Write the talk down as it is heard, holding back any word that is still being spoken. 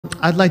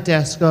I'd like to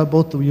ask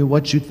both of you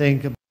what you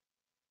think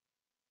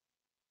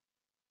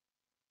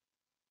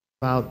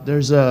about,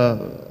 there's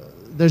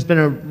been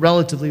a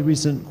relatively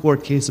recent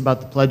court case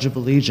about the Pledge of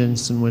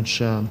Allegiance in which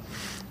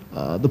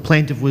the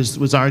plaintiff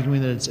was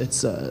arguing that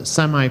it's a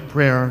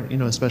semi-prayer, you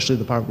know, especially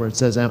the part where it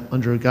says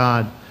under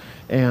God,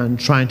 and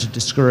trying to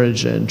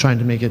discourage and trying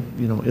to make it,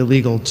 you know,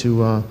 illegal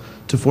to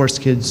force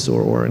kids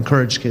or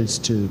encourage kids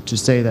to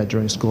say that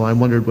during school. I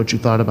wondered what you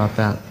thought about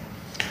that.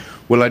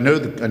 Well, I know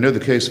the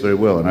case very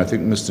well, and I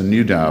think Mr.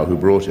 Newdow, who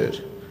brought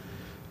it,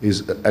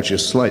 is actually a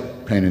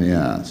slight pain in the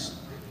ass.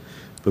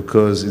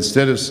 Because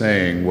instead of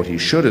saying what he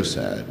should have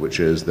said,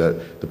 which is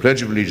that the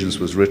Pledge of Allegiance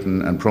was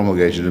written and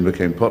promulgated and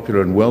became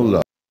popular and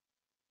well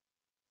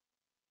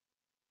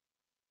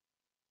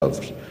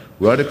loved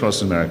right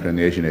across America in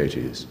the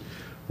 1880s,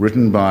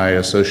 written by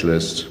a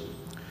socialist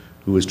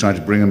who was trying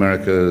to bring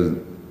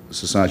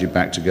society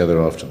back together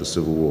after the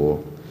Civil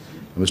War,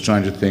 and was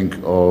trying to think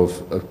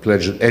of a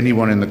pledge that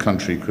anyone in the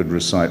country could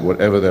recite,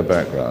 whatever their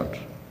background.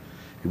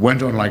 It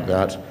went on like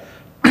that.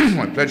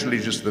 I pledge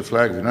allegiance to the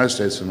flag of the United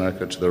States of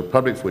America, to the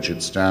republic for which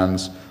it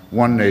stands,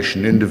 one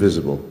nation,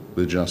 indivisible,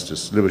 with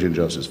justice, liberty and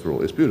justice for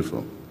all. It's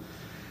beautiful.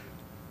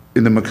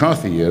 In the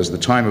McCarthy years, the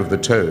time of the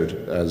toad,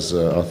 as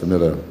Arthur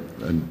Miller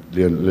and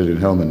Lillian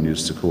Hellman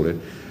used to call it,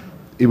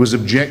 it was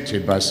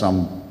objected by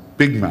some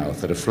big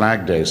mouth at a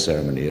Flag Day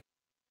ceremony,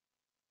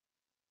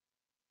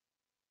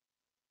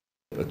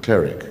 a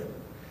cleric,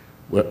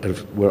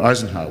 where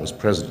Eisenhower was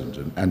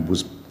president and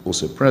was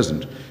also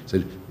present,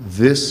 said,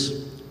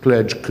 this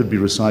pledge could be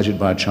recited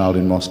by a child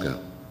in Moscow,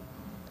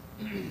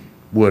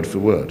 word for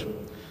word.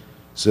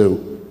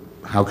 So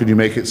how could you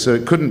make it so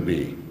it couldn't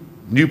be?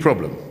 New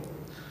problem.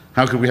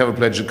 How could we have a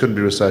pledge that couldn't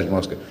be recited in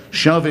Moscow?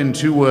 Shove in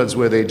two words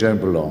where they don't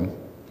belong,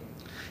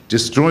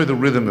 destroy the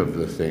rhythm of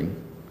the thing,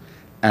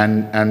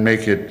 and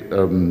make it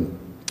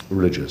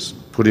religious,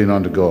 put in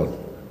under God.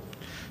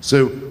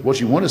 So what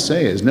you want to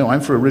say is, no,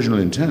 I'm for original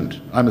intent.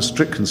 I'm a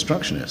strict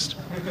constructionist.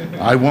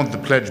 I want the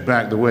pledge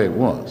back the way it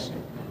was.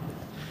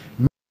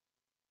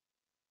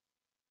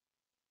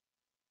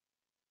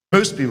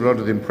 Most people are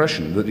under the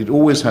impression that it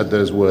always had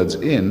those words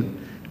in,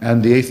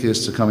 and the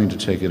atheists are coming to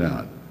take it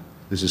out.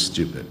 This is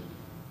stupid.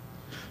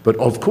 But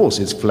of course,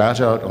 it's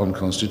flat out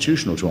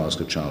unconstitutional to ask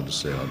a child to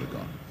say under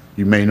God.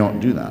 You may not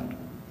do that.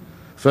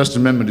 First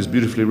Amendment is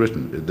beautifully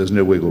written. There's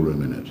no wiggle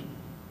room in it.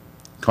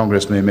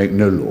 Congress may make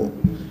no law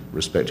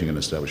respecting an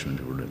establishment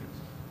of religion.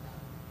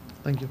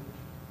 Thank you.